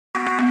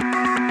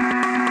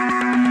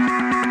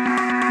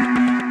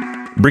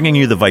bringing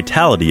you the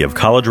vitality of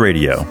college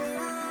radio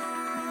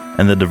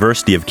and the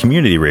diversity of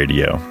community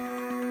radio.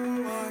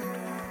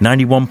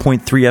 91.3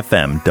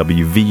 FM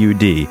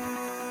WVUD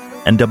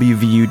and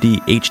WVUD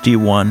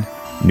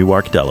HD1,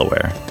 Newark,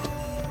 Delaware.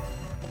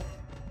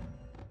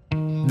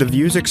 The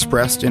views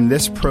expressed in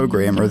this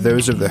program are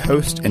those of the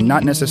host and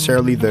not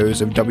necessarily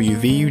those of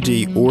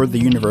WVUD or the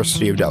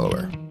University of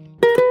Delaware.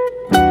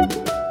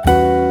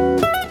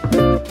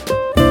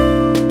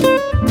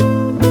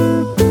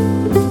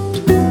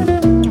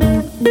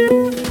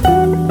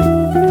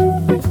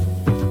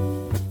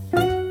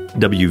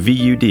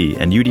 WVUD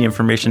and UD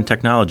Information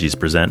Technologies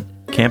present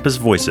Campus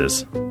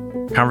Voices,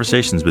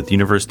 conversations with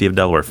University of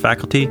Delaware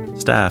faculty,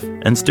 staff,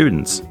 and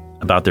students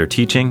about their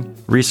teaching,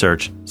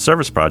 research,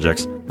 service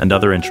projects, and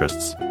other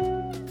interests.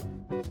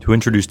 To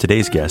introduce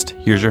today's guest,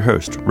 here's your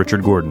host,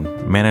 Richard Gordon,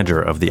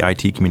 manager of the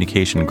IT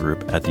Communication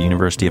Group at the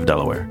University of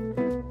Delaware.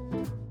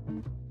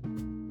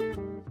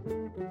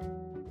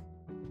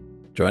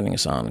 Joining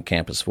us on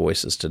Campus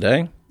Voices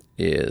today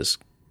is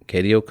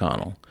Katie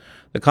O'Connell,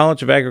 the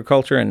College of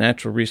Agriculture and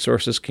Natural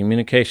Resources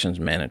Communications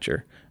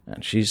Manager,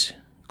 and she's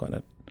going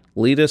to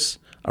lead us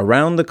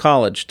around the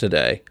college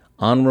today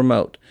on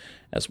remote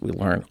as we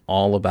learn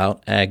all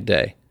about Ag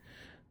Day.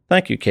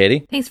 Thank you,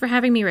 Katie. Thanks for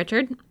having me,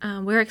 Richard.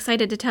 We're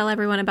excited to tell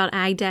everyone about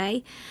Ag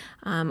Day,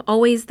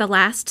 always the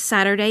last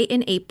Saturday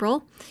in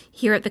April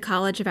here at the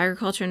College of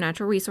Agriculture and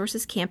Natural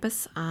Resources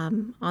campus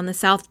on the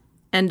south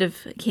end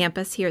of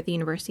campus here at the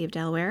University of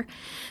Delaware.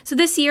 So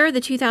this year, the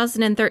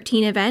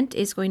 2013 event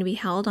is going to be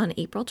held on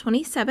April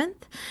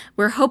 27th.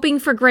 We're hoping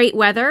for great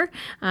weather.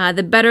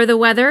 The better the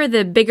weather,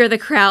 the bigger the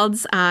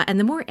crowds, and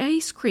the more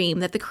ice cream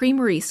that the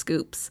creamery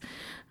scoops.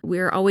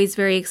 We're always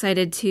very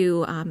excited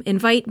to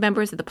invite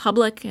members of the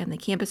public and the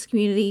campus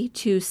community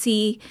to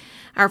see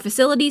our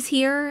facilities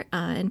here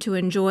and to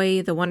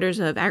enjoy the wonders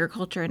of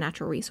agriculture and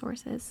natural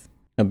resources.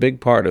 A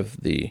big part of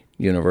the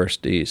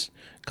university's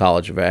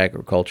College of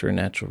Agriculture and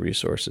Natural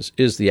Resources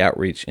is the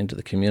outreach into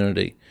the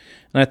community.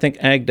 And I think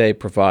Ag Day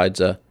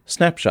provides a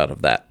snapshot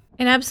of that.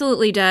 It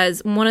absolutely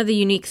does. One of the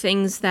unique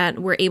things that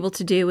we're able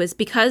to do is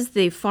because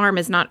the farm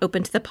is not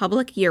open to the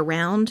public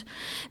year-round,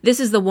 this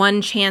is the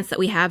one chance that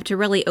we have to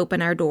really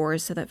open our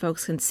doors so that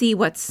folks can see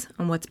what's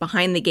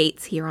behind the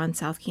gates here on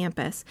South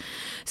Campus.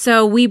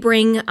 So we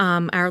bring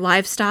our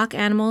livestock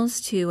animals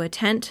to a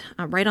tent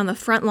right on the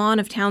front lawn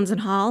of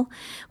Townsend Hall.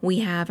 We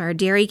have our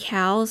dairy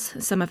cows,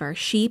 some of our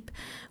sheep.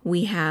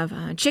 We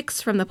have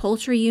chicks from the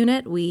poultry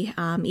unit. We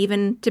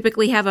even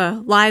typically have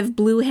a live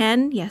blue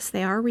hen. Yes,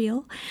 they are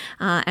real.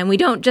 And we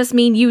don't just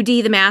mean UD,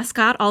 the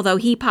mascot, although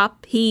he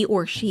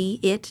or she,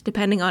 it,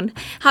 depending on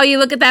how you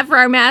look at that for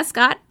our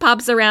mascot,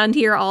 pops around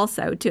here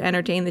also to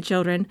entertain the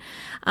children.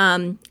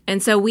 And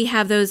so we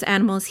have those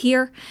animals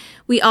here.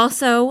 We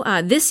also,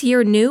 this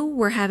year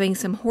we're having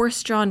some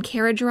horse-drawn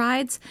carriage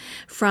rides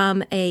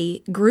from a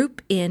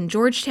group in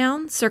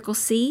Georgetown, Circle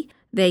C.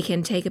 They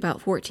can take about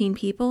 14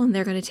 people, and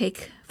they're going to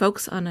take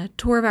folks on a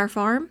tour of our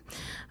farm,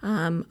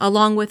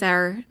 along with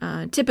our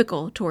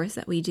typical tours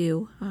that we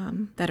do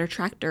that are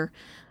tractor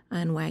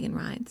and wagon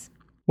rides.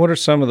 What are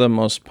some of the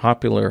most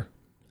popular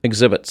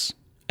exhibits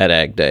at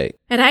Ag Day?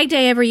 At Ag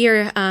Day every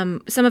year,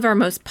 some of our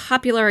most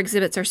popular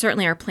exhibits are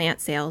certainly our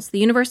plant sales. The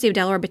University of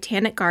Delaware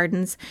Botanic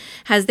Gardens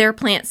has their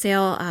plant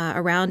sale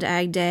around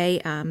Ag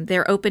Day.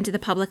 They're open to the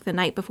public the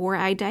night before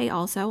Ag Day,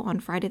 also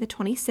on Friday the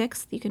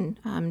 26th. You can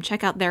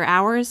check out their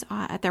hours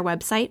at their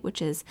website,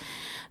 which is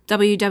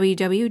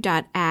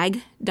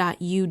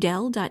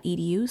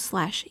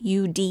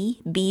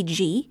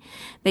www.ag.udel.edu/UDBG.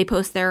 They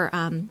post their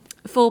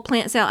full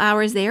plant sale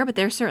hours there, but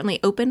they're certainly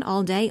open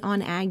all day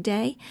on Ag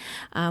Day.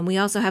 We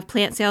also have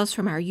plant sales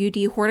from our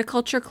UD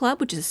Horticulture Club,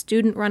 which is a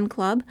student-run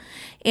club,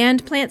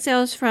 and plant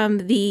sales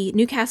from the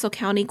Newcastle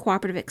County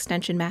Cooperative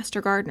Extension Master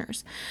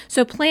Gardeners.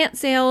 So plant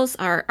sales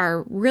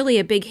are really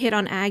a big hit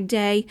on Ag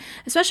Day,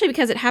 especially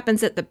because it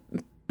happens at the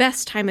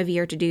best time of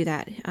year to do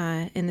that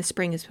in the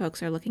spring as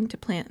folks are looking to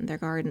plant in their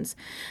gardens.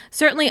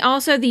 Certainly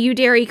also the U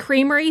Dairy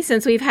Creamery,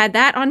 since we've had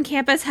that on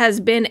campus, has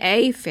been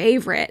a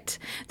favorite.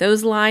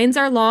 Those lines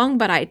are long,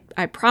 but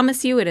I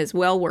promise you it is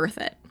well worth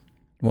it.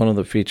 One of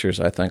the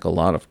features I think a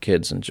lot of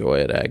kids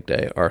enjoy at Ag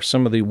Day are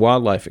some of the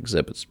wildlife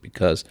exhibits,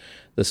 because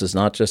this is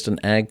not just an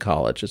ag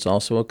college, it's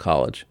also a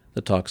college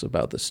that talks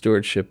about the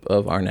stewardship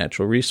of our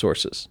natural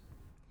resources.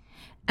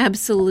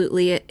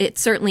 Absolutely. It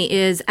certainly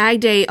is.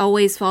 Ag Day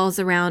always falls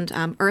around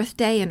Earth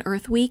Day and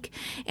Earth Week,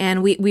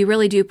 and we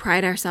really do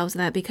pride ourselves in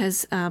that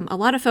because a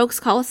lot of folks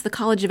call us the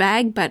College of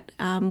Ag, but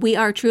we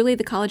are truly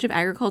the College of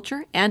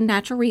Agriculture and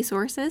Natural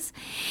Resources.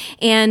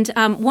 And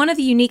one of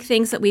the unique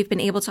things that we've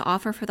been able to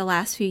offer for the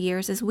last few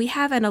years is we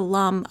have an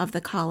alum of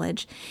the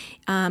college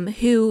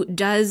who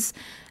does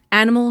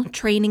animal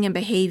training and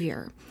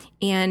behavior,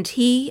 and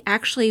he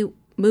actually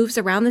moves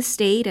around the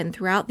state and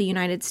throughout the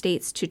United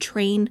States to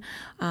train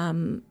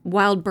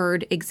wild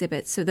bird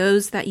exhibits. So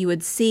those that you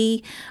would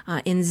see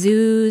in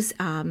zoos.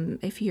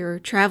 If you're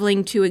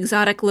traveling to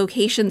exotic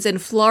locations in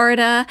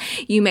Florida,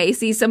 you may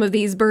see some of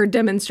these bird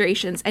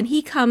demonstrations. And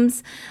he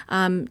comes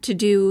to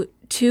do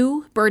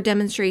 2 bird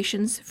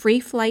demonstrations, free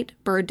flight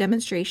bird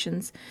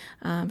demonstrations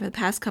for the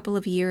past couple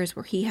of years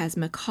where he has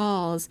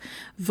macaws,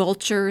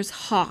 vultures,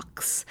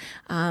 hawks,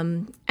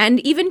 and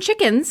even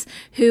chickens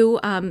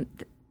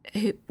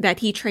that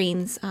he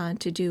trains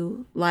to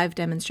do live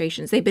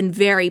demonstrations. They've been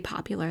very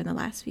popular in the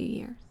last few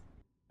years.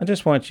 I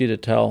just want you to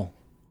tell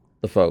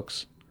the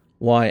folks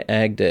why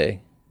Ag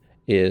Day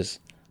is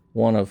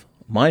one of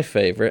my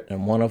favorite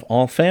and one of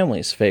all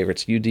families'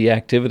 favorites UD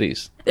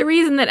activities. The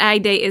reason that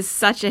Ag Day is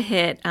such a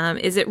hit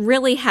is it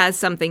really has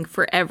something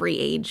for every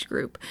age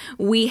group.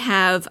 We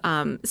have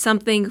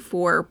something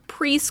for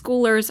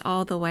preschoolers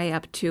all the way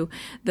up to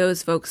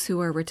those folks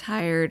who are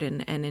retired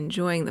and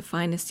enjoying the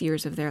finest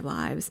years of their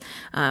lives.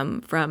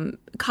 From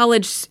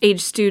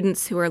college-age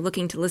students who are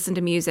looking to listen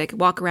to music,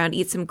 walk around,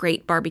 eat some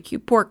great barbecue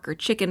pork or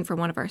chicken from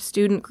one of our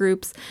student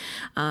groups.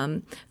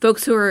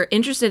 Folks who are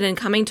interested in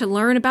coming to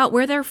learn about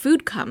where their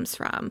food comes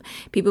from.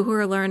 People who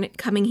are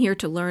coming here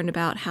to learn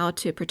about how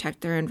to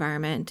protect their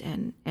environment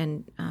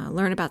and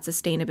learn about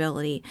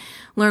sustainability,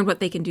 learn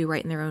what they can do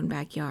right in their own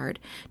backyard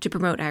to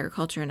promote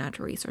agriculture and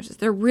natural resources.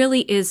 There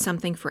really is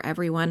something for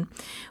everyone.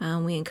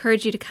 We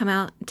encourage you to come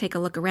out, take a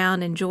look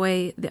around,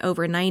 enjoy the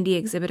over 90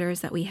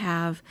 exhibitors that we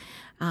have,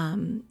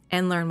 and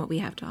learn what we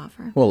have to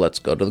offer. Well, let's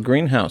go to the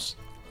greenhouse.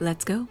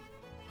 Let's go.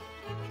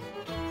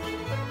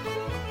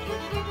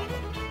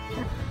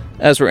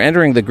 As we're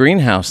entering the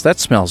greenhouse, that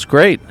smells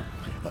great.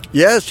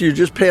 Yes, you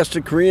just passed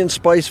a Korean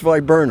spice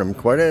viburnum.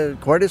 Quite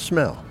a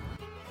smell.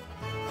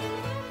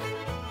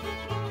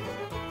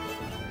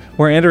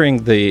 We're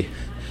entering the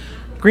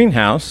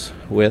greenhouse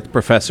with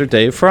Professor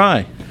Dave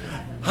Fry.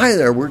 Hi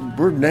there.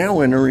 We're now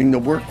entering the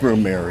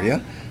workroom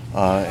area,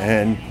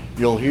 and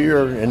you'll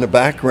hear in the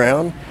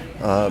background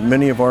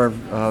many of our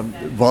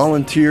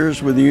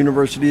volunteers with the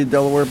University of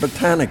Delaware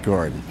Botanic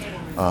Garden,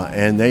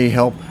 and they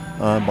help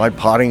by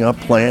potting up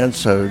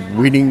plants,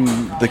 weeding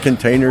the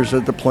containers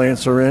that the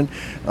plants are in,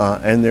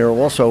 and they're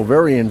also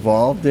very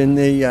involved in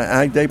the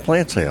Ag Day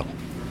plant sale.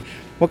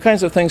 What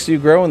kinds of things do you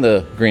grow in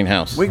the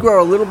greenhouse? We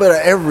grow a little bit of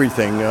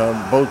everything,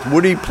 both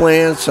woody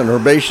plants and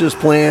herbaceous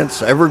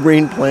plants,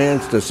 evergreen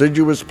plants,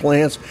 deciduous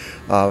plants.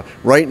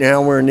 Right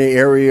now we're in the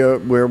area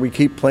where we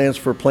keep plants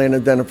for plant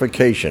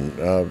identification.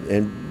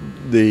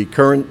 And the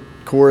current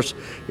course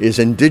is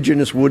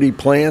indigenous woody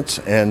plants,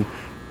 and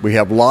we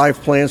have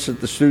live plants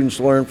that the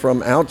students learn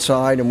from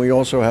outside, and we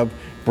also have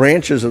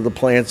branches of the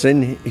plants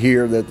in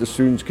here that the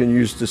students can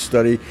use to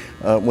study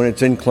when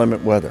it's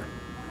inclement weather.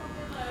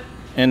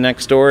 And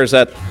next door is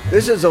that?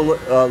 This is a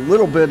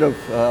little bit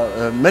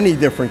of many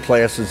different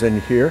classes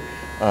in here.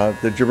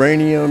 The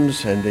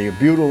geraniums and the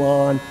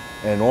abutilon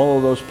and all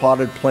of those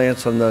potted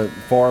plants on the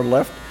far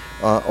left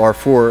are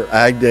for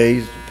Ag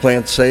Day's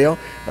plant sale.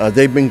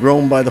 They've been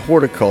grown by the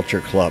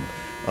Horticulture Club.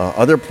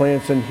 Other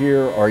plants in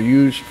here are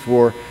used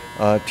for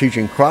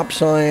teaching crop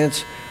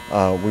science.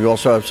 We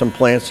also have some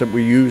plants that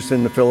we used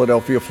in the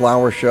Philadelphia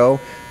Flower Show.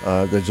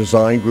 The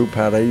design group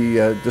had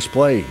a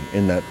display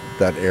in that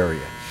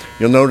area.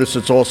 You'll notice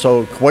it's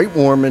also quite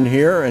warm in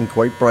here and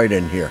quite bright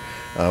in here.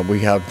 We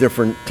have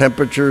different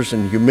temperatures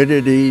and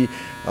humidity,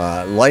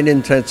 light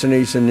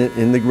intensities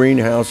in the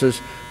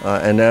greenhouses,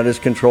 and that is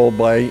controlled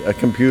by a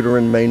computer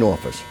in the main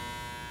office.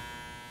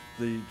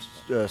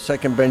 The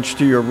second bench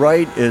to your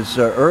right is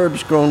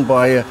herbs grown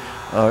by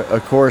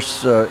of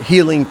course,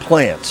 Healing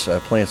Plants,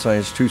 Plant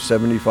Science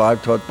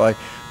 275, taught by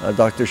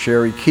Dr.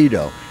 Sherry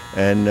Keto.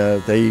 And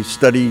they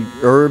study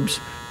herbs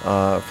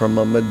from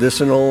a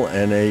medicinal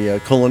and a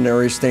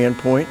culinary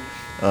standpoint.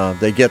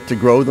 They get to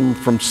grow them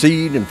from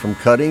seed and from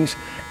cuttings,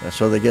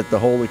 so they get the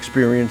whole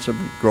experience of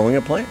growing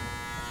a plant.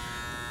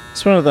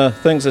 It's one of the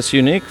things that's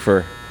unique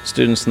for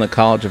students in the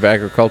College of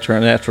Agriculture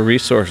and Natural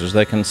Resources.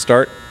 They can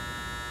start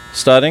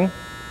studying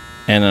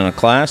and in a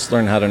class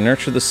learn how to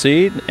nurture the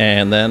seed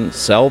and then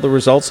sell the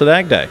results at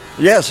Ag Day.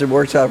 Yes, it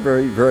works out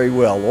very, very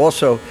well.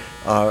 Also,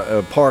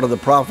 part of the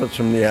profits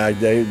from the Ag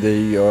Day,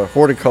 the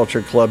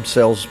Horticulture Club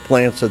sells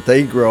plants that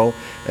they grow,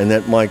 and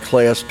that my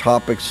class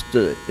topics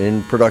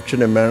in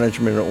production and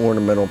management of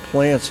ornamental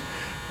plants,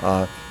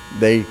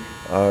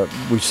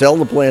 we sell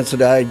the plants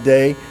at Ag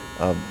Day.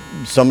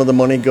 Some of the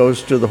money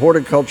goes to the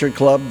Horticulture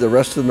Club. The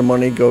rest of the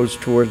money goes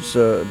towards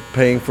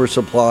paying for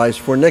supplies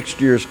for next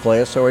year's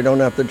class, so I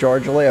don't have to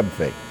charge a lab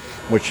fee,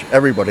 which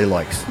everybody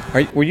likes.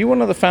 Were you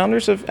one of the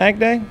founders of Ag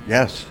Day?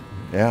 Yes,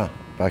 yeah,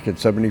 back in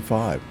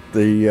 '75.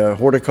 The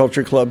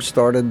Horticulture Club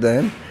started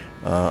then.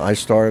 I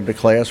started the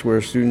class where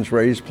students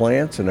raised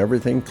plants, and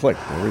everything clicked.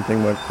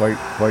 Everything went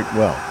quite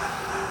well.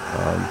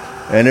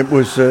 And it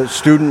was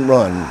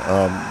student-run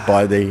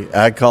by the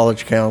Ag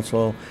College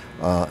Council,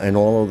 and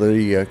all of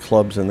the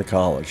clubs in the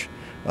college.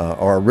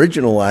 Our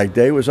original Ag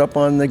Day was up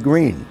on the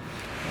green,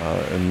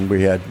 and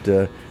we had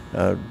to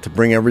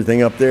bring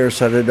everything up there,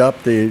 set it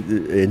up.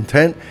 The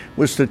intent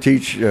was to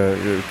teach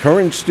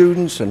current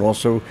students and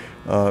also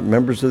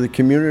members of the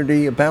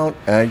community about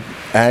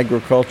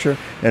agriculture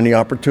and the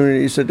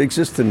opportunities that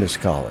exist in this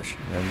college.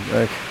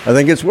 And I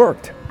think it's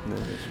worked.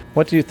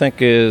 What do you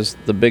think is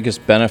the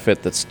biggest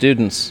benefit that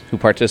students who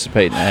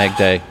participate in Ag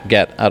Day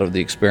get out of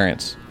the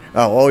experience?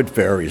 Oh, it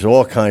varies.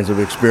 All kinds of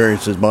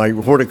experiences. My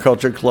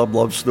horticulture club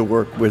loves to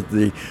work with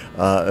the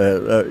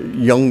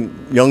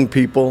young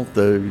people,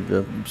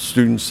 the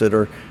students that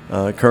are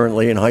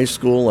currently in high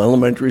school,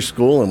 elementary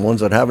school, and ones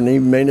that haven't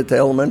even made it to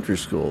elementary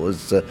school.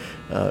 It's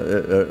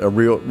a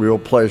real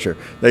pleasure.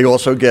 They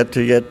also get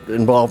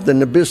involved in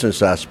the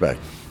business aspect.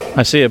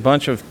 I see a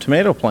bunch of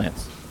tomato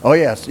plants. Oh,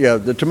 yes. Yeah,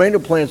 the tomato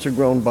plants are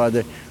grown by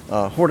the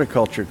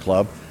horticulture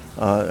club.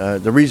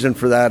 The reason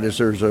for that is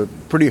there's a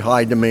pretty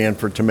high demand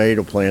for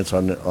tomato plants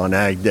on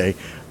Ag Day,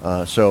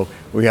 so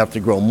we have to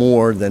grow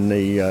more than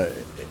the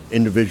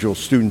individual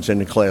students in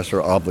the class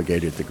are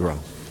obligated to grow.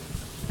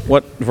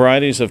 What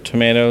varieties of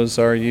tomatoes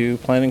are you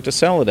planning to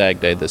sell at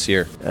Ag Day this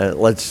year?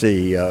 Let's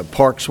see,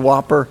 Parks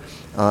Whopper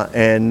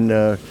and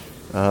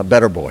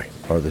Better Boy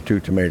are the two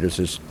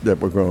tomatoes that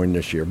we're growing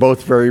this year.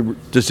 Both very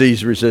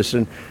disease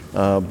resistant,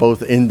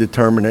 both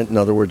indeterminate. In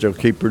other words, they'll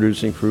keep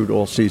producing fruit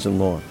all season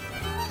long.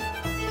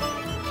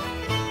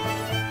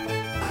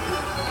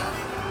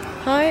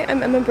 Hi,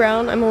 I'm Emma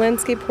Brown. I'm a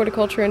landscape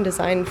horticulture and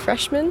design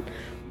freshman.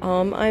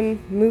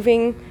 I'm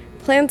moving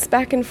plants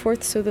back and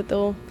forth so that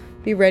they'll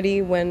be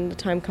ready when the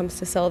time comes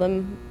to sell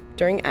them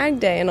during Ag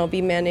Day, and I'll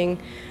be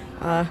manning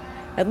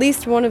at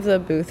least one of the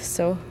booths,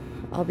 so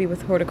I'll be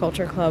with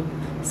Horticulture Club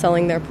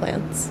selling their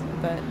plants.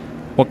 But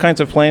what kinds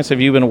of plants have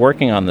you been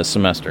working on this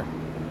semester?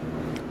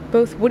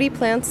 both woody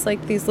plants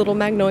like these little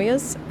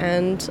magnolias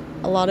and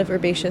a lot of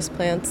herbaceous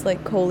plants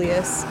like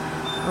coleus.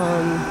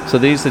 So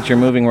these that you're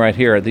moving right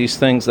here, are these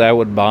things that I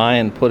would buy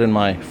and put in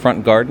my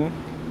front garden?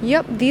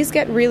 Yep, these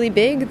get really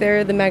big.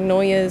 They're the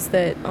magnolias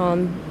that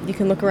you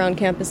can look around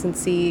campus and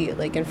see,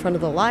 like in front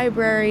of the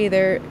library.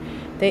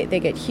 They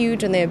get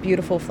huge and they have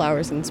beautiful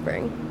flowers in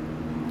spring.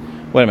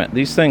 Wait a minute,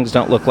 these things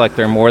don't look like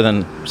they're more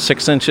than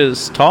 6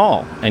 inches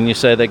tall, and you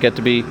say they get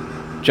to be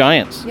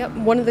giants. Yep,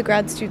 one of the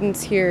grad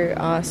students here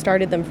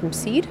started them from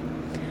seed,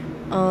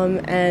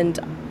 and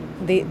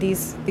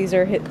these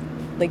are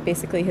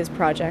basically his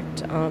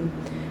project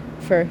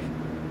for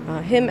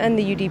him and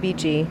the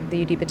UDBG,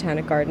 the UD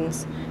Botanic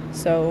Gardens.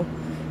 So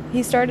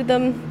he started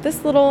them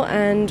this little,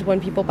 and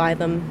when people buy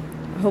them,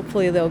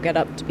 hopefully they'll get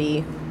up to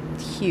be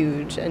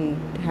huge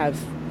and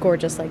have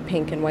gorgeous like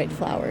pink and white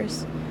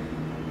flowers.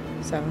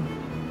 So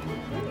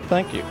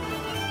thank you.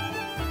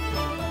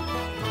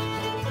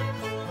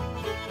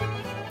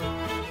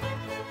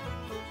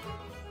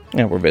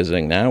 And we're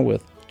visiting now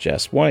with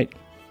Jess White,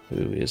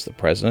 who is the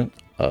president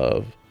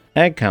of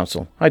Ag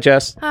Council. Hi,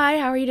 Jess. Hi,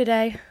 how are you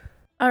today?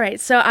 All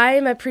right, so I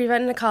am a pre-vet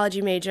and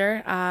ecology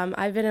major.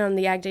 I've been on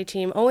the Ag Day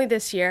team only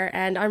this year,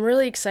 and I'm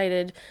really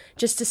excited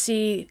just to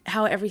see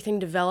how everything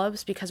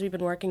develops because we've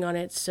been working on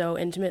it so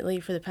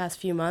intimately for the past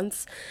few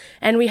months,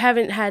 and we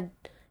haven't had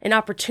an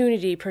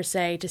opportunity, per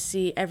se, to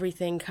see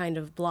everything kind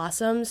of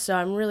blossom, so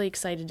I'm really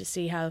excited to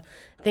see how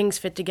things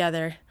fit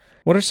together.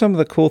 What are some of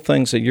the cool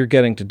things that you're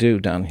getting to do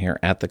down here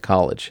at the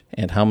college,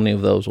 and how many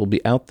of those will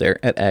be out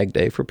there at Ag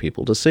Day for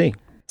people to see?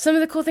 Some of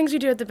the cool things we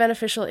do at the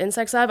Beneficial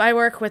Insects Lab, I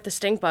work with the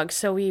stink bugs,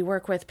 so we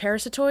work with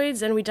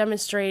parasitoids, and we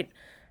demonstrate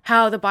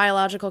how the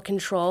biological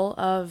control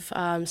of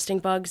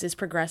stink bugs is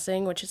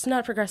progressing, which it's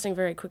not progressing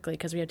very quickly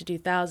because we have to do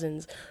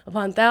thousands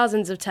upon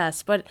thousands of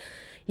tests, but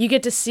you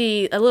get to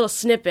see a little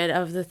snippet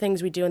of the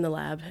things we do in the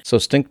lab. So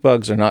stink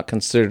bugs are not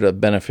considered a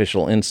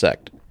beneficial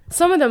insect?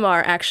 Some of them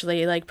are,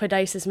 actually, like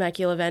Podicis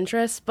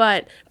maculoventris,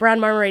 but brown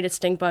marmorated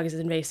stink bug is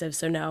invasive,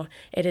 so no,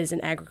 it is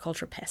an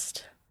agriculture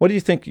pest. What do you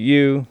think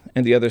you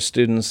and the other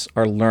students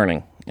are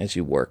learning as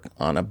you work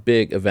on a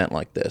big event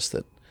like this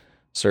that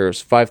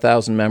serves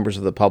 5,000 members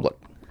of the public?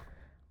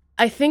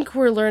 I think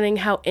we're learning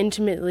how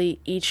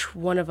intimately each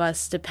one of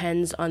us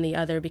depends on the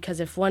other, because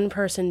if one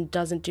person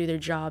doesn't do their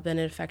job, then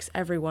it affects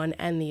everyone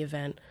and the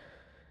event.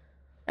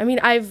 I mean,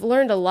 I've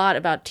learned a lot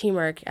about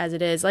teamwork as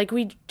it is. Like,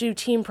 we do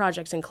team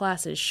projects in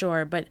classes,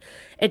 sure, but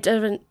it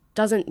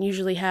doesn't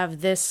usually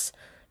have this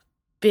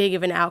big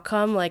of an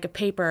outcome, like a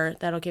paper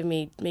that'll give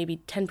me maybe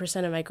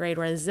 10% of my grade,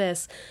 whereas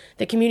this,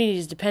 the community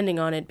is depending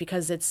on it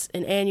because it's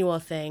an annual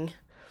thing.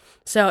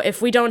 So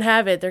if we don't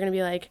have it, they're going to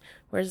be like,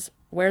 where's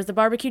the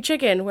barbecue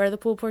chicken? Where are the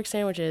pulled pork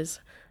sandwiches?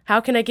 How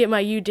can I get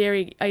my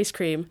U-Dairy ice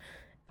cream?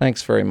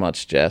 Thanks very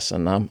much, Jess,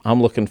 and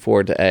I'm looking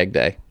forward to Ag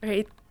Day. All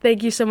right,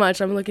 thank you so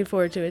much. I'm looking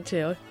forward to it,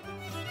 too.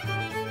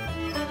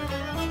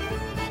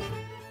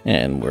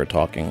 And we're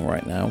talking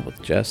right now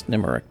with Jess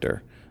Nimerichter,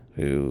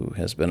 who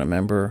has been a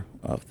member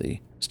of the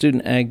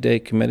Student Ag Day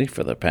Committee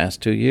for the past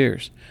 2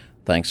 years.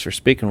 Thanks for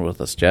speaking with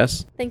us,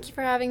 Jess. Thank you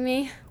for having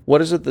me. What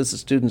is it that the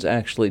students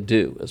actually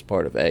do as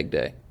part of Ag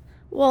Day?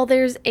 Well,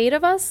 there's 8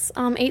 of us,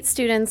 8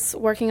 students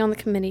working on the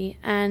committee,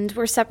 and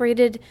we're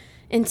separated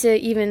into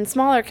even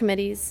smaller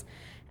committees.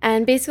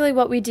 And basically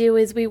what we do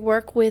is we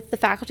work with the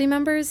faculty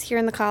members here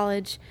in the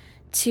college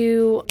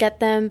to get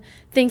them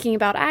thinking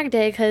about Ag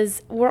Day,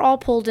 because we're all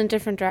pulled in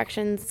different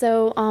directions.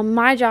 So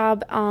my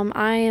job,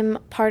 I am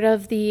part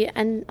of the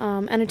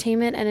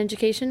Entertainment and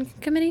Education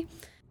Committee.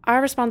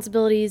 Our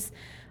responsibilities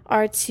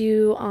are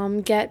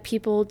to get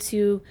people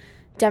to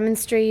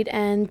demonstrate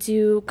and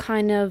do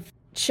kind of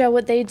show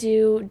what they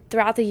do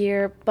throughout the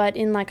year, but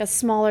in like a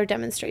smaller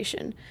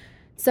demonstration.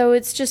 So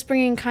it's just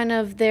bringing kind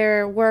of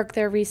their work,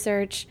 their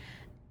research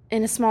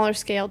in a smaller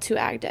scale to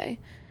Ag Day.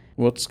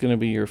 What's going to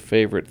be your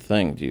favorite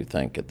thing, do you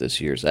think, at this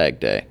year's Ag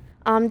Day?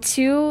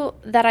 Two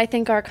that I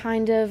think are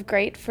kind of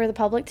great for the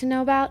public to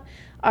know about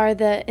are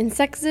the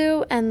insect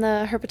zoo and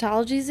the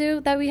herpetology zoo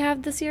that we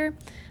have this year.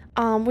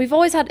 We've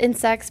always had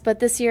insects, but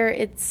this year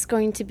it's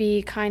going to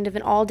be kind of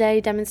an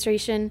all-day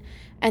demonstration,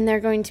 and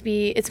it's going to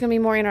be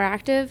more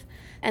interactive.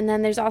 And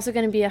then there's also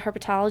going to be a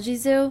herpetology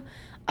zoo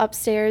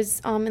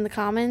upstairs in the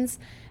Commons,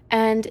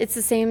 and it's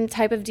the same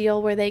type of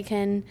deal where they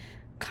can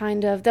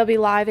there'll be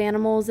live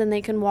animals, and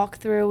they can walk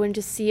through and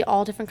just see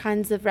all different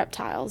kinds of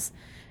reptiles.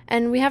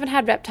 And we haven't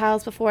had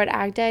reptiles before at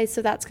Ag Day,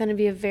 so that's going to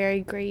be a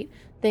very great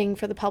thing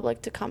for the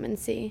public to come and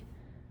see.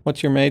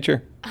 What's your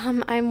major?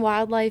 I'm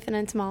wildlife and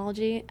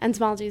entomology.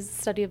 Entomology is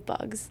the study of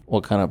bugs.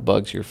 What kind of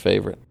bug's your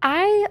favorite?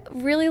 I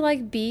really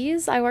like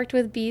bees. I worked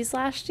with bees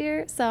last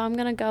year, so I'm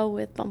going to go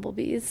with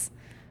bumblebees.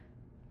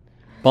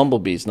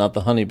 Bumblebees, not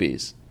the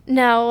honeybees.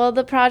 No, well,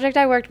 the project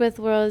I worked with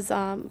was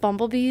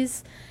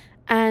bumblebees,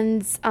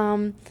 and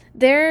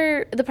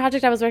the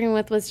project I was working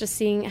with was just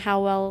seeing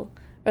how well,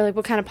 or like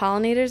what kind of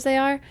pollinators they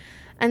are.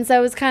 And so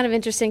it was kind of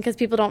interesting because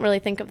people don't really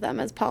think of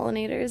them as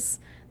pollinators.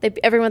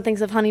 Everyone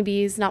thinks of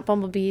honeybees, not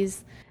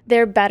bumblebees.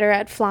 They're better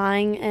at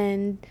flying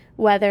in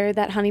weather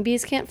that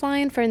honeybees can't fly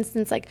in, for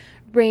instance, like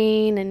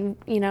rain and,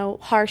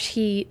 harsh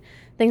heat,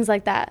 things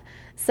like that.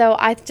 So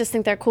I just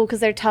think they're cool because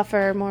they're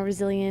tougher, more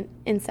resilient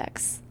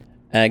insects.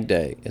 Ag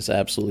Day is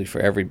absolutely for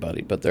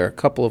everybody, but there are a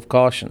couple of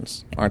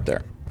cautions, aren't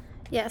there?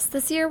 Yes,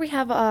 this year we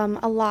have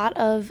a lot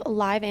of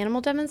live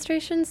animal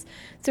demonstrations,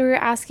 so we're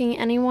asking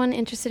anyone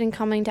interested in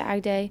coming to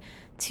Ag Day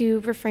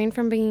to refrain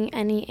from bringing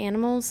any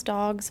animals,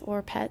 dogs,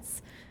 or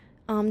pets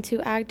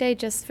to Ag Day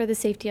just for the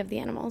safety of the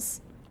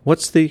animals.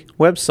 What's the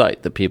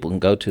website that people can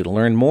go to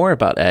learn more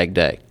about Ag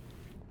Day?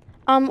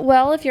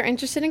 Well, if you're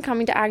interested in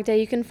coming to Ag Day,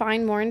 you can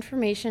find more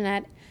information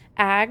at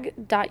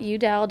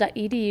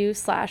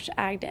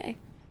ag.udel.edu/Ag Day.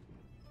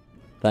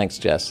 Thanks,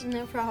 Jess.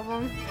 No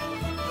problem.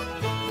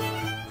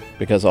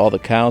 Because all the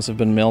cows have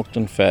been milked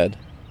and fed,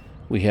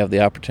 we have the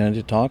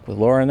opportunity to talk with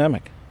Laura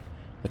Nemec,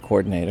 the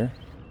coordinator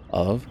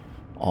of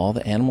all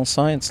the animal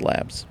science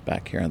labs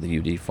back here on the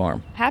UD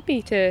farm.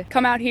 Happy to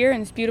come out here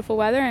in this beautiful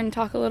weather and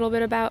talk a little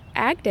bit about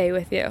Ag Day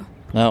with you.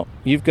 Now,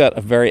 you've got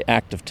a very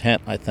active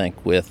tent, I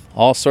think, with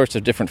all sorts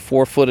of different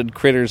four-footed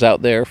critters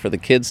out there for the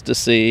kids to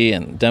see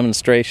and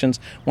demonstrations.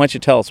 Why don't you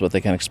tell us what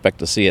they can expect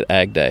to see at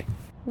Ag Day?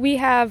 We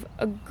have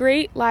a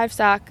great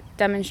livestock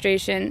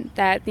demonstration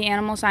that the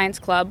Animal Science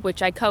Club,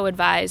 which I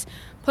co-advise,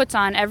 puts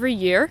on every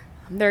year.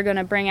 They're going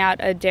to bring out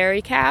a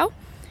dairy cow,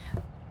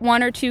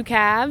 1 or 2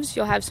 calves,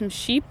 you'll have some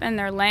sheep and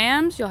their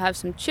lambs, you'll have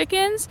some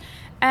chickens,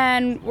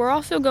 and we're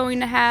also going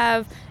to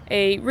have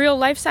a real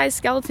life-size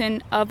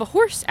skeleton of a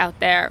horse out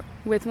there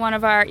with one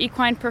of our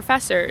equine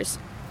professors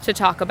to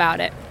talk about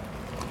it.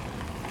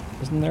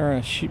 Isn't there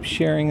a sheep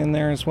shearing in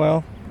there as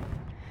well?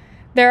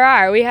 There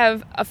are. We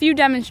have a few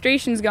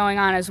demonstrations going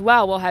on as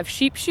well. We'll have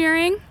sheep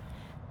shearing,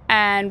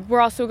 and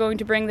we're also going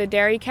to bring the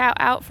dairy cow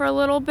out for a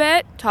little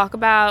bit, talk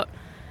about,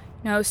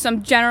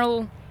 some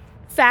general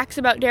facts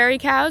about dairy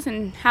cows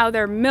and how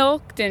they're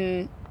milked.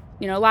 And,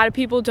 a lot of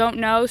people don't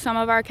know some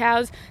of our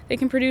cows, they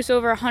can produce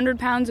over 100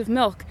 pounds of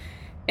milk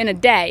in a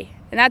day,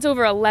 and that's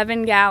over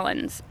 11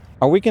 gallons.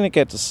 Are we going to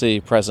get to see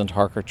President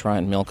Harker try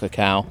and milk a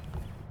cow?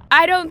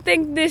 I don't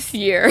think this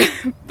year,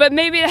 but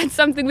maybe that's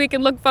something we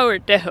can look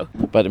forward to.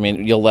 But,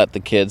 you'll let the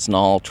kids and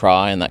all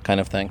try and that kind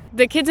of thing?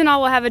 The kids and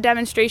all will have a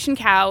demonstration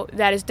cow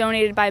that is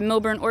donated by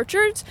Milburn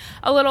Orchards,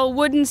 a little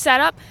wooden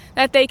setup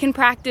that they can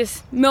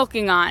practice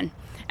milking on.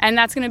 And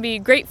that's going to be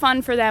great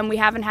fun for them. We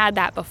haven't had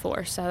that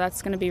before, so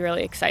that's going to be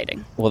really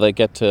exciting. Will they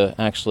get to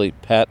actually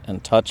pet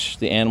and touch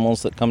the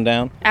animals that come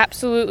down?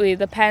 Absolutely.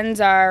 The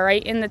pens are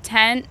right in the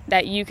tent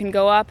that you can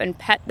go up and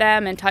pet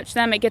them and touch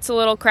them. It gets a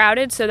little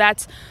crowded, so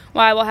that's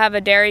why we'll have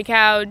a dairy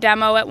cow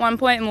demo at one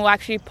point, and we'll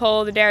actually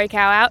pull the dairy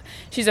cow out.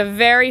 She's a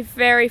very,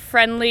 very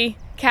friendly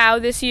cow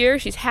this year.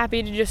 She's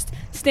happy to just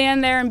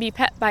stand there and be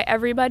pet by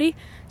everybody.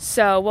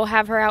 So we'll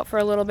have her out for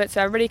a little bit so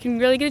everybody can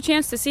really get a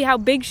chance to see how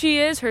big she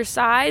is, her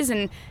size,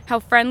 and how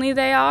friendly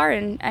they are,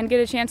 and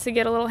get a chance to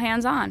get a little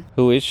hands-on.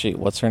 Who is she?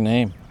 What's her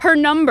name? Her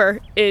number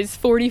is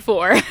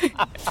 44.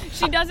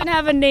 She doesn't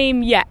have a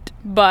name yet,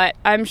 but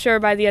I'm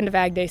sure by the end of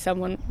Ag Day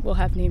someone will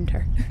have named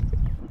her.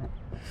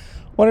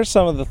 What are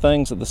some of the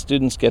things that the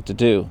students get to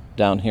do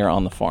down here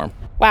on the farm?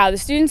 Wow, the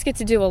students get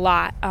to do a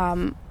lot.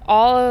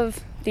 All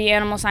of the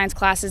animal science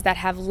classes that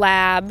have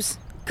labs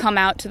come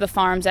out to the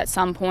farms at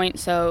some point,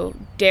 so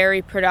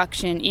dairy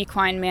production,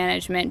 equine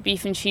management,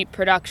 beef and sheep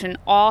production,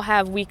 all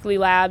have weekly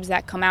labs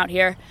that come out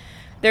here.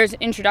 There's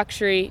an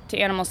introductory to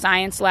animal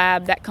science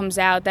lab that comes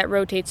out that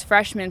rotates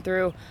freshmen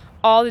through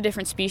all the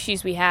different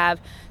species we have.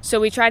 So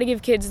we try to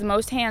give kids the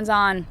most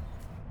hands-on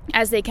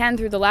as they can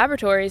through the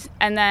laboratories,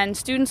 and then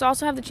students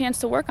also have the chance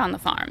to work on the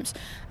farms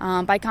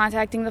by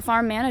contacting the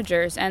farm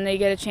managers, and they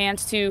get a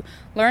chance to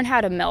learn how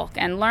to milk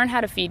and learn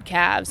how to feed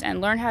calves and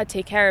learn how to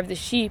take care of the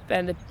sheep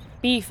and the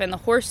beef and the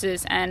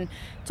horses, and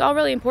it's all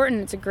really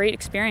important. It's a great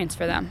experience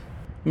for them.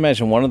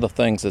 Imagine one of the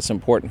things that's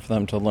important for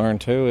them to learn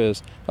too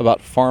is about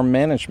farm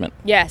management.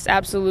 Yes,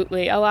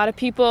 absolutely. A lot of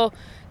people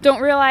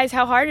don't realize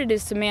how hard it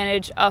is to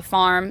manage a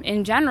farm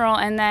in general,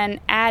 and then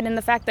add in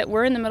the fact that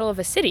we're in the middle of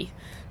a city.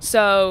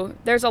 So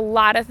there's a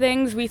lot of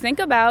things we think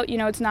about. You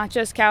know, it's not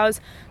just cows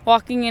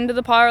walking into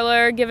the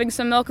parlor, giving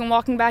some milk and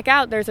walking back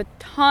out. There's a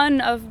ton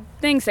of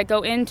things that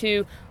go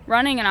into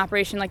running an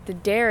operation like the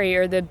dairy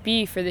or the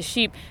beef or the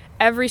sheep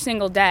every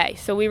single day.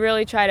 So we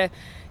really try to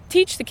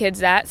teach the kids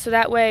that, so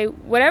that way,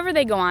 whatever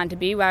they go on to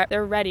be,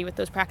 they're ready with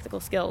those practical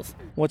skills.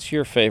 What's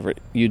your favorite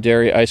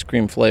U-Dairy ice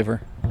cream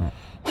flavor?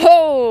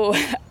 Oh,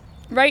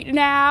 right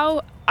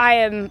now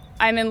I'm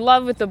in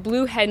love with the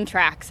Blue Hen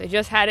Tracks. I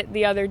just had it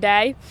the other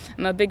day.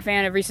 I'm a big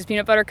fan of Reese's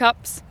Peanut Butter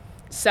Cups,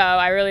 so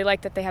I really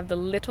like that they have the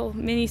little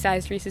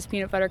mini-sized Reese's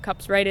Peanut Butter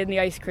Cups right in the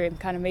ice cream.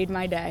 Kind of made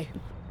my day.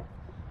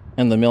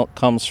 And the milk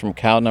comes from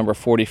cow number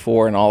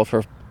 44 and all of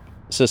her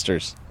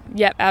sisters.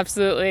 Yep,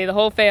 absolutely. The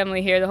whole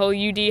family here, the whole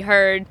UD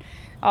herd,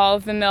 all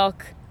of the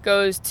milk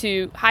goes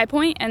to High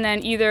Point and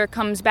then either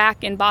comes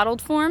back in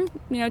bottled form,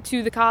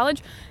 to the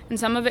college, and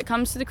some of it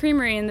comes to the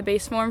creamery in the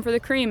base form for the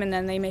cream, and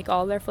then they make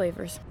all their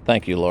flavors.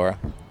 Thank you, Laura.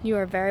 You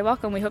are very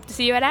welcome. We hope to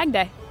see you at Ag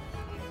Day.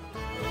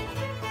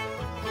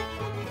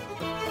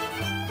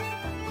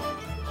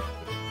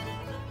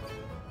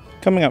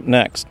 Coming up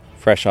next,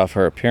 fresh off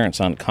her appearance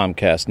on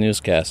Comcast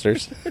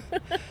Newscasters,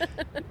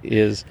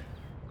 is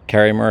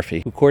Carrie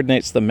Murphy, who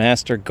coordinates the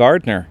Master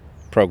Gardener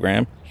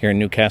program here in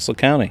Newcastle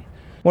County.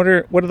 What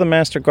are the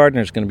Master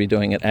Gardeners going to be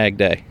doing at Ag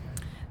Day?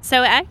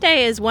 So Ag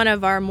Day is one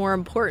of our more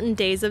important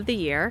days of the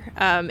year.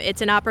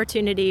 It's an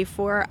opportunity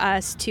for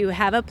us to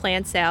have a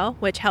plant sale,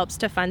 which helps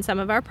to fund some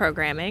of our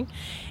programming.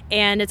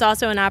 And it's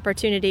also an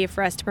opportunity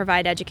for us to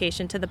provide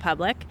education to the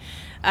public.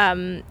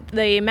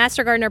 The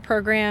Master Gardener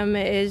program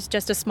is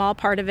just a small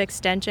part of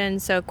Extension,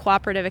 so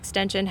Cooperative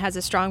Extension has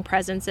a strong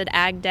presence at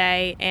Ag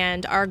Day,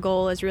 and our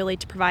goal is really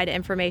to provide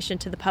information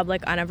to the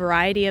public on a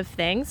variety of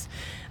things,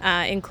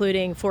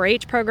 including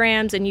 4-H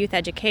programs and youth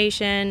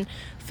education,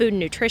 food and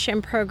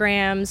nutrition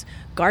programs,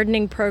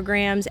 gardening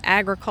programs,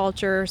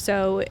 agriculture.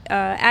 So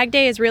Ag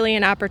Day is really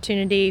an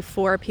opportunity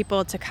for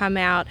people to come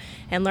out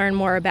and learn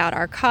more about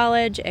our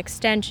college,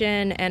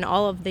 Extension, and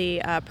all of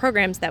the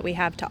programs that we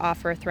have to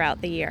offer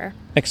throughout the year.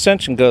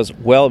 Extension goes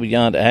well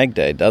beyond Ag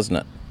Day, doesn't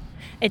it?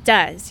 It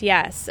does,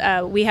 yes.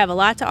 We have a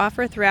lot to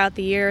offer throughout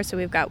the year, so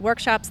we've got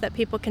workshops that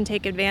people can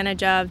take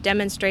advantage of,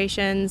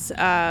 demonstrations,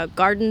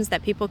 gardens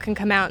that people can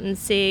come out and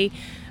see.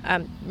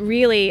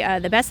 Really,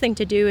 the best thing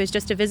to do is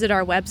just to visit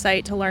our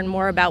website to learn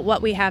more about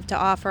what we have to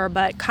offer,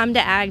 but come to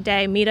Ag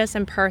Day, meet us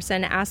in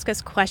person, ask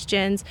us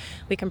questions.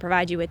 We can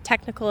provide you with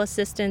technical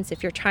assistance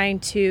if you're trying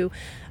to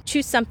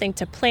choose something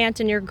to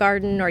plant in your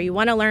garden or you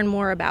want to learn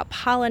more about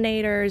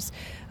pollinators.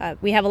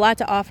 We have a lot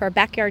to offer,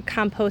 backyard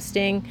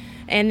composting.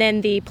 And then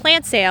the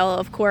plant sale,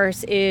 of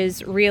course,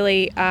 is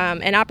really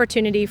an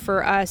opportunity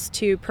for us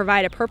to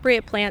provide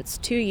appropriate plants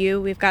to you.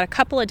 We've got a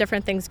couple of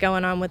different things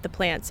going on with the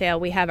plant sale.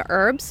 We have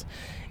herbs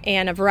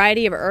and a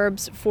variety of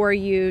herbs for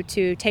you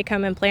to take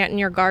home and plant in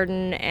your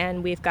garden,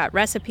 and we've got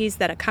recipes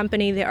that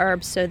accompany the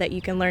herbs so that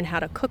you can learn how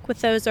to cook with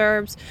those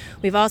herbs.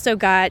 We've also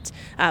got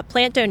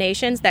plant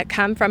donations that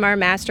come from our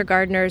Master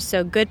Gardeners,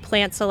 so good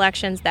plant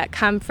selections that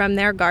come from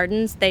their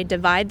gardens. They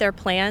divide their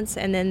plants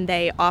and then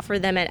they offer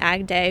them at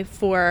Ag Day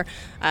for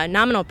a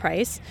nominal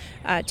price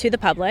to the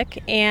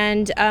public,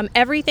 and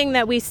everything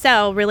that we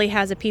sell really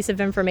has a piece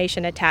of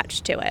information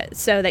attached to it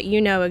so that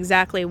you know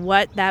exactly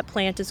what that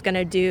plant is going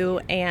to do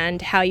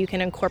and how you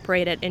can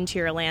incorporate it into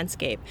your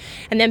landscape.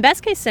 And then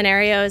best case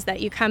scenario is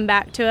that you come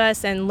back to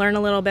us and learn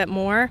a little bit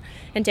more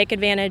and take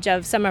advantage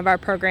of some of our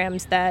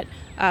programs that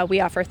we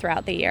offer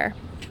throughout the year.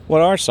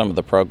 What are some of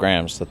the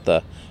programs that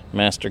the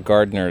Master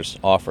Gardeners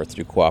offer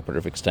through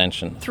Cooperative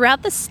Extension?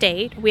 Throughout the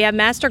state, we have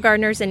Master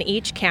Gardeners in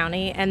each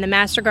county, and the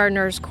Master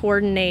Gardeners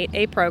coordinate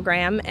a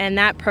program, and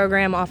that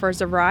program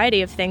offers a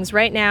variety of things.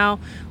 Right now,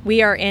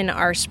 we are in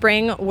our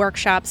spring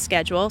workshop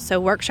schedule, so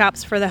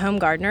workshops for the home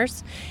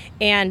gardeners.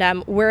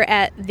 And we're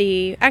in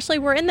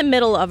the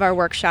middle of our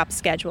workshop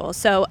schedule.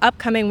 So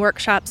upcoming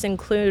workshops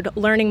include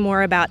learning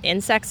more about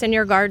insects in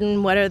your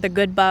garden, what are the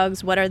good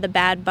bugs, what are the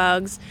bad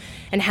bugs,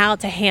 and how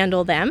to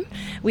handle them.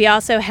 We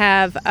also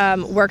have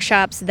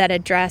workshops that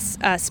address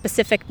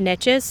specific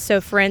niches. So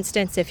for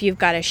instance, if you've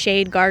got a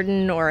shade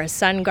garden or a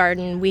sun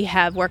garden, we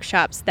have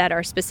workshops that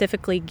are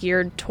specifically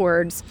geared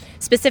towards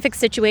specific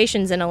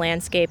situations in a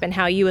landscape and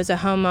how you as a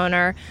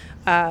homeowner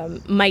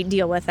might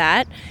deal with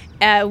that.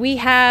 We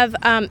have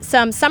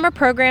some summer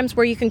programs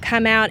where you can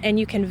come out and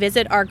you can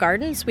visit our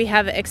gardens. We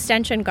have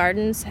extension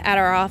gardens at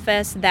our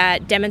office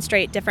that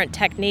demonstrate different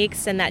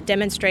techniques and that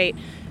demonstrate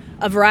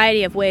a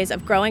variety of ways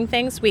of growing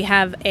things. We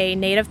have a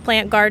native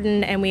plant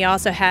garden, and we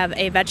also have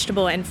a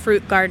vegetable and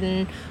fruit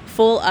garden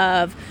full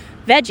of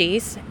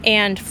veggies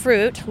and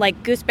fruit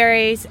like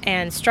gooseberries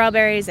and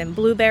strawberries and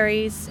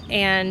blueberries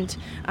and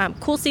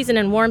cool season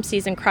and warm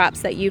season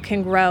crops that you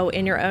can grow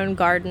in your own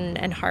garden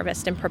and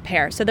harvest and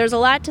prepare. So there's a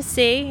lot to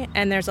see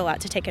and there's a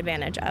lot to take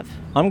advantage of.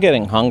 I'm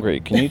getting hungry.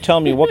 Can you tell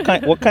me what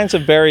kinds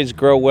of berries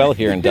grow well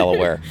here in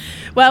Delaware?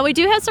 Well, we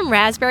do have some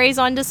raspberries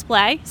on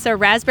display. So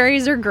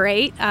raspberries are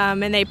great,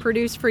 and they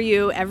produce for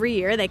you every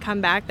year. They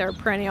come back. They're a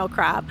perennial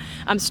crop.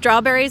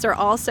 Strawberries are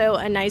also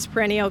a nice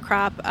perennial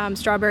crop.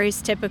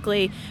 Strawberries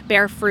typically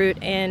bear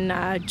fruit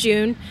in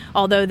June,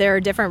 although there are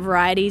different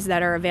varieties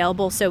that are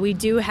available. So we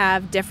do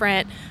have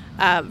different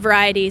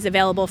varieties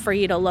available for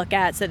you to look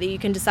at so that you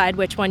can decide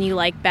which one you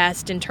like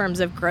best in terms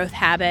of growth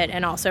habit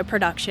and also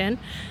production.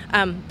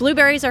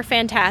 Blueberries are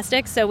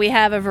fantastic, so we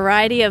have a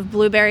variety of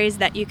blueberries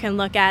that you can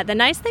look at. The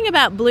nice thing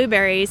about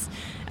blueberries,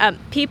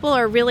 people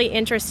are really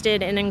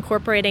interested in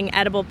incorporating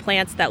edible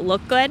plants that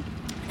look good,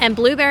 and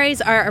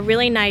blueberries are a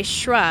really nice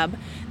shrub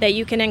that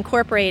you can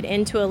incorporate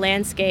into a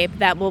landscape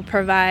that will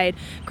provide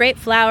great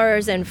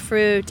flowers and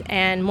fruit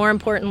and, more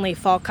importantly,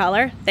 fall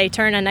color. They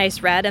turn a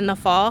nice red in the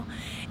fall.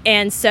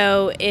 And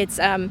so it's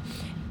a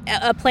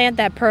plant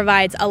that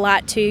provides a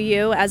lot to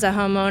you as a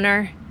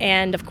homeowner.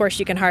 And, of course,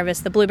 you can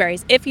harvest the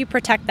blueberries if you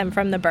protect them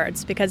from the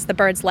birds, because the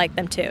birds like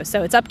them too.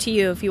 So it's up to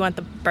you if you want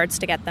the birds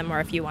to get them or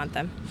if you want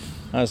them.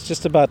 I was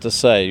just about to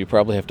say, you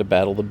probably have to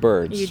battle the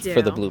birds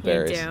for the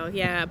blueberries. You do,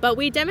 yeah. But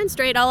we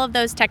demonstrate all of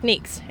those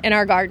techniques in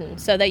our garden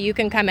so that you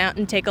can come out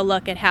and take a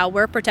look at how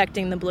we're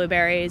protecting the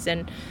blueberries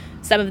and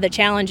some of the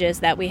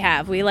challenges that we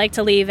have. We like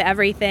to leave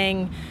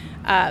everything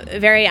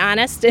very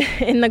honest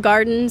in the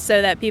garden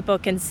so that people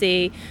can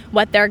see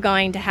what they're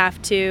going to have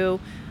to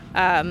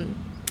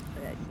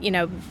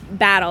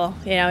battle,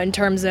 in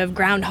terms of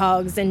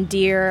groundhogs and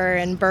deer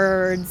and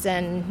birds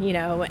and,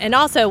 and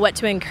also what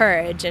to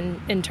encourage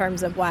in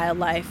terms of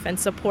wildlife and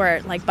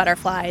support like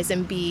butterflies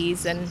and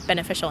bees and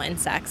beneficial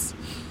insects.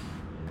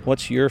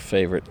 What's your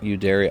favorite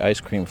U-Dairy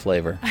ice cream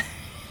flavor?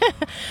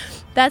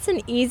 That's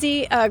an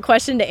easy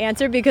question to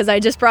answer because I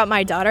just brought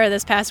my daughter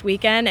this past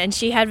weekend and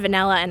she had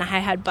vanilla and I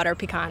had butter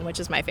pecan, which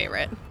is my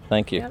favorite.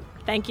 Thank you. Yep.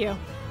 Thank you.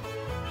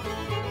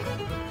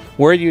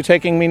 Where are you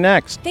taking me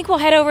next? I think we'll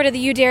head over to the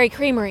U-Dairy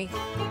Creamery.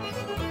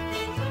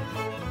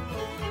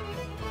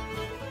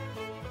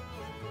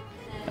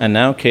 And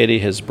now Katie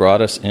has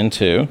brought us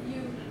into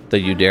the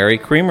U-Dairy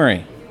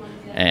Creamery.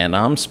 And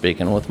I'm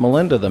speaking with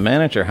Melinda, the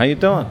manager. How you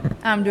doing?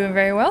 I'm doing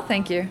very well,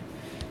 thank you.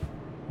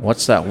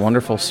 What's that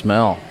wonderful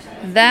smell?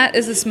 That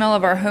is the smell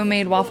of our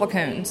homemade waffle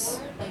cones,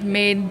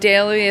 made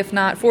daily, if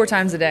not 4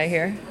 times a day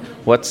here.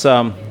 What's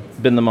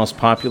been the most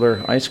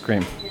popular ice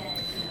cream?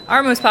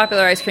 Our most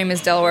popular ice cream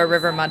is Delaware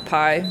River Mud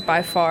Pie,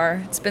 by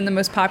far. It's been the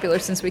most popular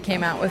since we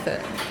came out with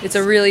it. It's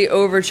a really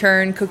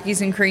over-churned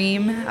cookies and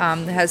cream. It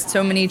has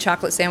so many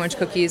chocolate sandwich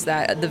cookies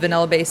that the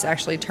vanilla base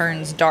actually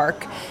turns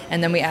dark,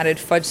 and then we added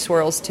fudge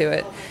swirls to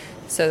it.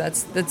 So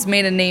that's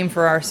made a name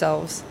for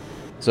ourselves.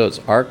 So it's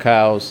our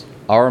cows,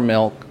 our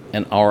milk,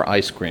 and our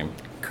ice cream.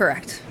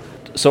 Correct.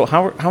 So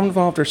how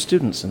involved are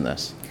students in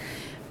this?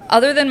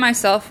 Other than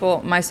myself,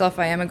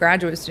 I am a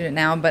graduate student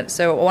now, but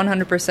so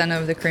 100%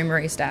 of the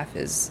creamery staff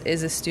is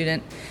a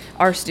student,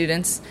 our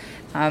students.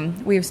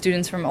 We have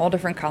students from all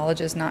different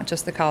colleges, not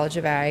just the College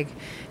of Ag.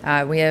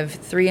 We have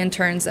 3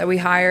 interns that we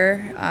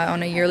hire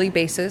on a yearly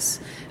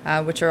basis,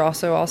 which are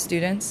also all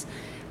students.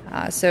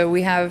 So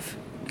we have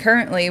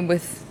currently,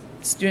 with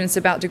students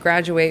about to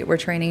graduate, we're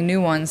training new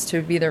ones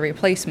to be their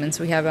replacements.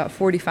 We have about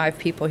 45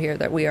 people here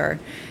that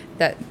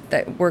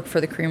work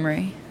for the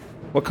creamery.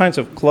 What kinds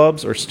of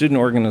clubs or student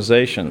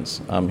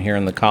organizations here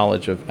in the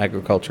College of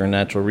Agriculture and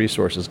Natural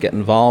Resources get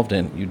involved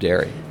in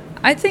U-Dairy?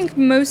 I think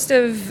most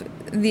of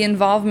the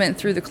involvement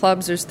through the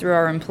clubs is through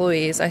our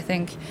employees. I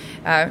think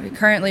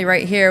currently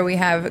right here we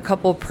have a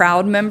couple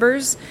proud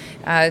members.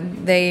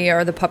 They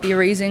are the Puppy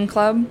Raising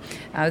Club.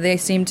 They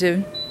seem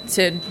to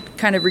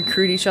kind of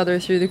recruit each other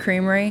through the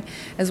creamery,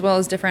 as well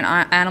as different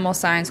Animal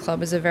Science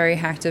Club is a very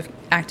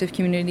active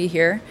community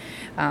here.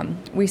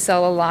 We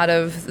sell a lot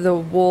of the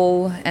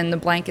wool and the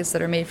blankets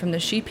that are made from the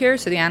sheep here,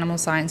 so the Animal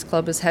Science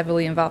Club is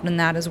heavily involved in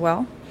that as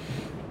well.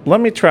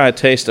 Let me try a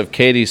taste of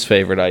Katie's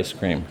favorite ice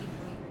cream.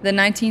 The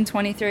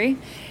 1923.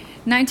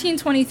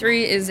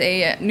 1923 is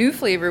a new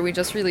flavor we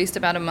just released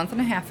about a month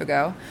and a half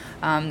ago.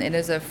 It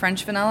is a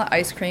French vanilla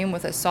ice cream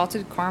with a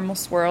salted caramel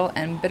swirl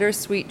and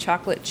bittersweet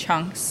chocolate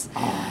chunks.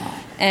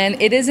 And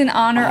it is in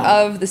honor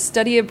of the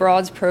Study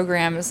Abroad's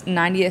program's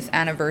 90th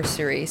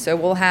anniversary. So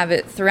we'll have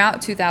it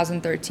throughout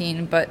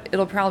 2013, but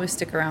it'll probably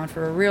stick around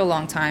for a real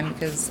long time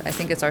because I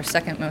think it's our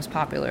second most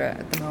popular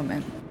at the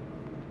moment.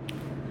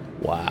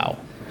 Wow.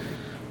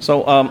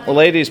 So,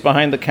 ladies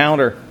behind the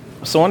counter,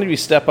 so why don't you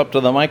step up to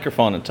the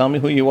microphone and tell me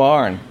who you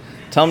are and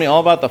tell me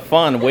all about the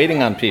fun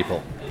waiting on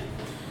people.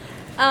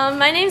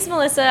 My name's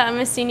Melissa. I'm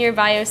a senior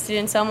bio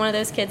student, so I'm one of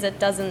those kids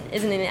that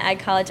isn't in ag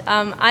college.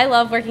 I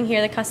love working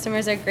here. The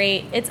customers are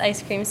great. It's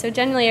ice cream, so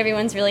generally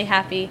everyone's really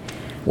happy.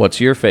 What's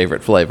your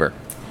favorite flavor?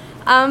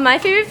 My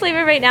favorite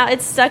flavor right now,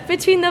 it's stuck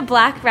between the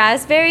black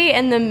raspberry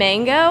and the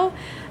mango.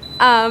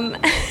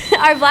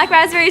 Our black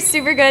raspberry is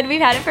super good.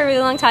 We've had it for a really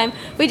long time.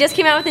 We just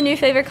came out with a new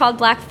flavor called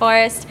Black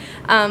Forest.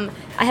 I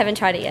haven't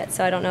tried it yet,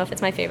 so I don't know if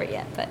it's my favorite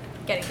yet, but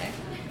getting there.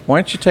 Why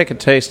don't you take a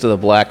taste of the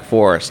Black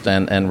Forest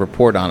and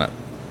report on it?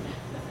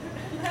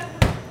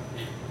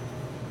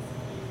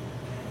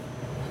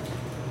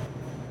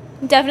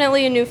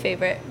 Definitely a new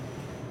favorite.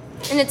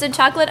 And it's a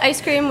chocolate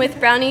ice cream with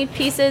brownie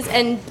pieces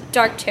and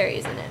dark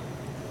cherries in it.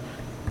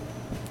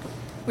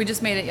 We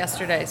just made it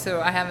yesterday,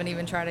 so I haven't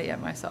even tried it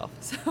yet myself.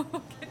 So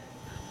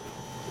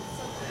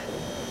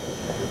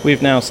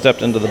We've now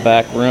stepped into the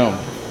back room,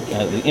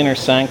 the inner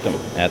sanctum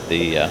at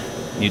the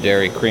New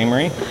Dairy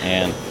Creamery,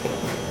 and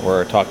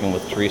we're talking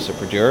with Teresa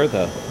Perdure,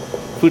 the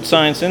food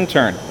science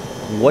intern.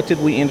 What did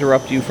we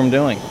interrupt you from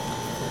doing?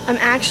 I'm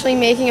actually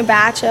making a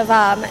batch of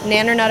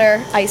Nanner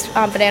Nutter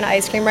banana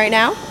ice cream right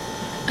now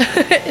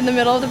in the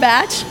middle of the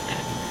batch.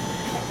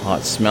 Oh,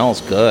 it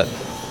smells good.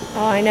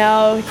 Oh, I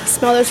know. You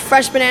smell those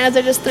fresh bananas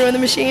I just threw in the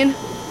machine?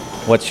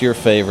 What's your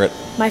favorite?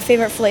 My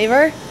favorite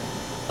flavor?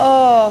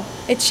 Oh,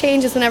 it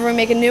changes whenever we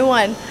make a new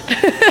one.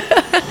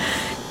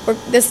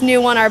 This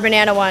new one, our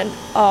banana one.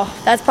 Oh,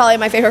 that's probably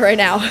my favorite right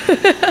now.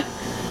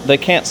 They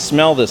can't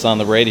smell this on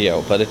the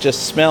radio, but it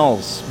just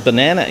smells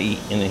banana-y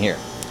in here.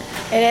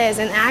 It is,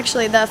 and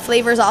actually the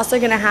flavor is also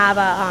going to have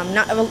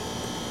a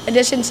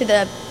addition to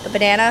the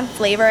banana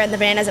flavor and the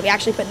bananas that we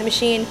actually put in the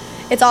machine.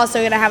 It's also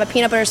going to have a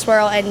peanut butter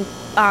swirl and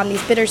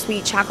these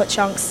bittersweet chocolate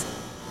chunks.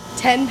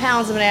 10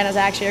 pounds of bananas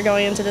actually are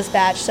going into this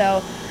batch,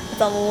 so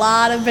it's a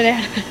lot of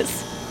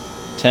bananas.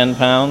 10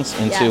 pounds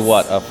into Yes.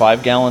 what, a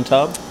 5-gallon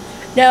tub?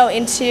 No,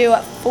 into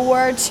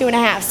 4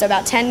 2.5, so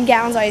about 10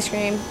 gallons of ice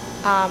cream.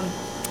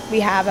 We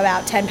have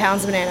about 10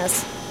 pounds of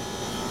bananas.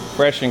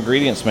 Fresh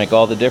ingredients make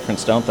all the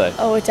difference, don't they?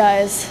 Oh, it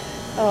does.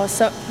 Oh,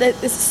 so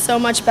this is so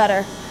much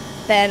better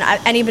than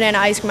any banana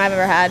ice cream I've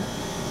ever had.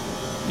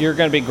 You're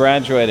going to be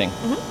graduating,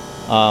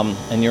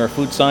 Mm-hmm. and you're a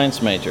food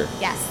science major.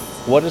 Yes.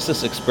 What has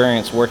this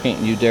experience working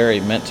at New Dairy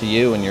meant to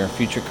you and your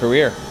future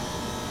career?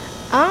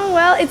 Oh,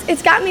 well,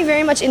 it's gotten me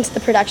very much into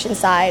the production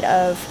side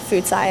of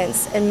food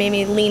science and made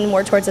me lean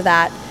more towards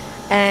that.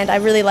 And I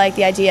really like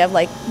the idea of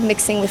like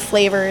mixing with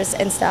flavors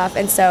and stuff.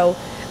 And so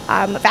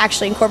I've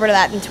actually incorporated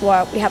that into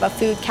we have a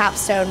food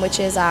capstone, which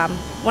is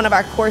one of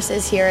our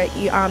courses here at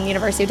the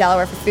University of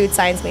Delaware for food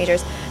science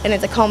majors. And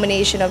it's a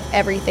culmination of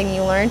everything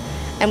you learn.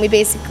 And we've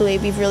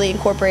really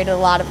incorporated a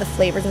lot of the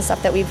flavors and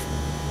stuff that we've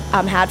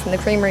had from the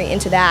creamery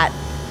into that.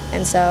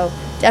 And so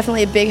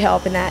definitely a big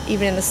help in that,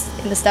 even in the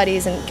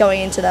studies and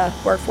going into the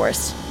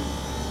workforce.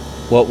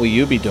 What will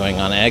you be doing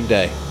on Ag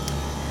Day?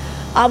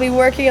 I'll be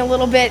working a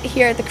little bit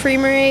here at the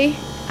creamery,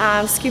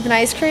 scooping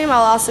ice cream.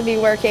 I'll also be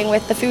working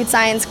with the Food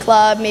Science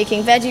Club,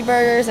 making veggie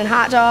burgers and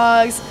hot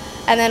dogs.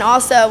 And then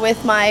also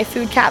with my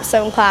food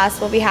capstone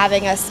class, we'll be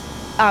having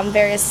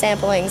various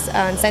samplings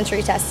and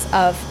sensory tests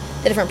of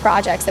the different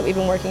projects that we've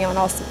been working on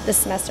also this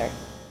semester.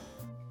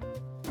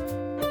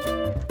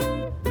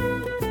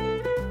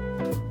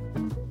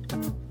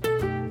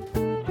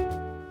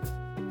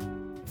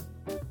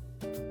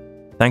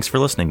 Thanks for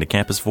listening to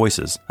Campus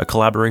Voices, a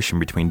collaboration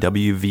between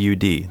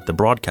WVUD, the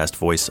broadcast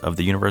voice of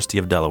the University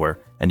of Delaware,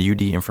 and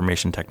UD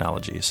Information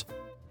Technologies.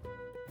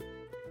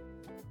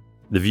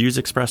 The views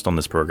expressed on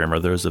this program are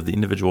those of the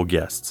individual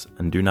guests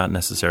and do not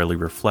necessarily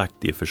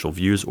reflect the official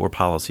views or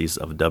policies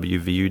of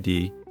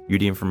WVUD,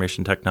 UD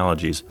Information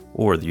Technologies,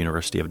 or the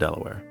University of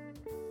Delaware.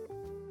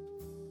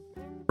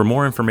 For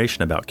more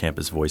information about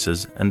Campus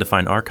Voices and to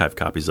find archive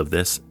copies of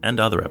this and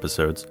other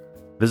episodes,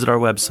 visit our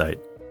website.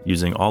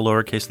 Using all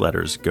lowercase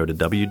letters, go to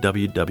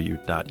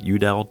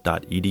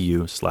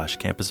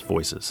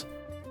www.udel.edu/campusvoices.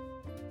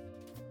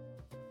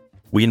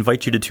 We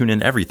invite you to tune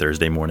in every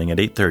Thursday morning at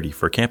 8:30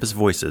 for Campus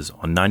Voices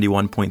on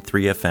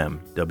 91.3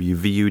 FM,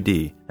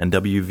 WVUD, and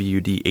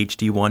WVUD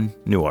HD1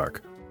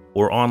 Newark,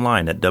 or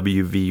online at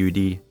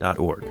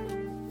wvud.org.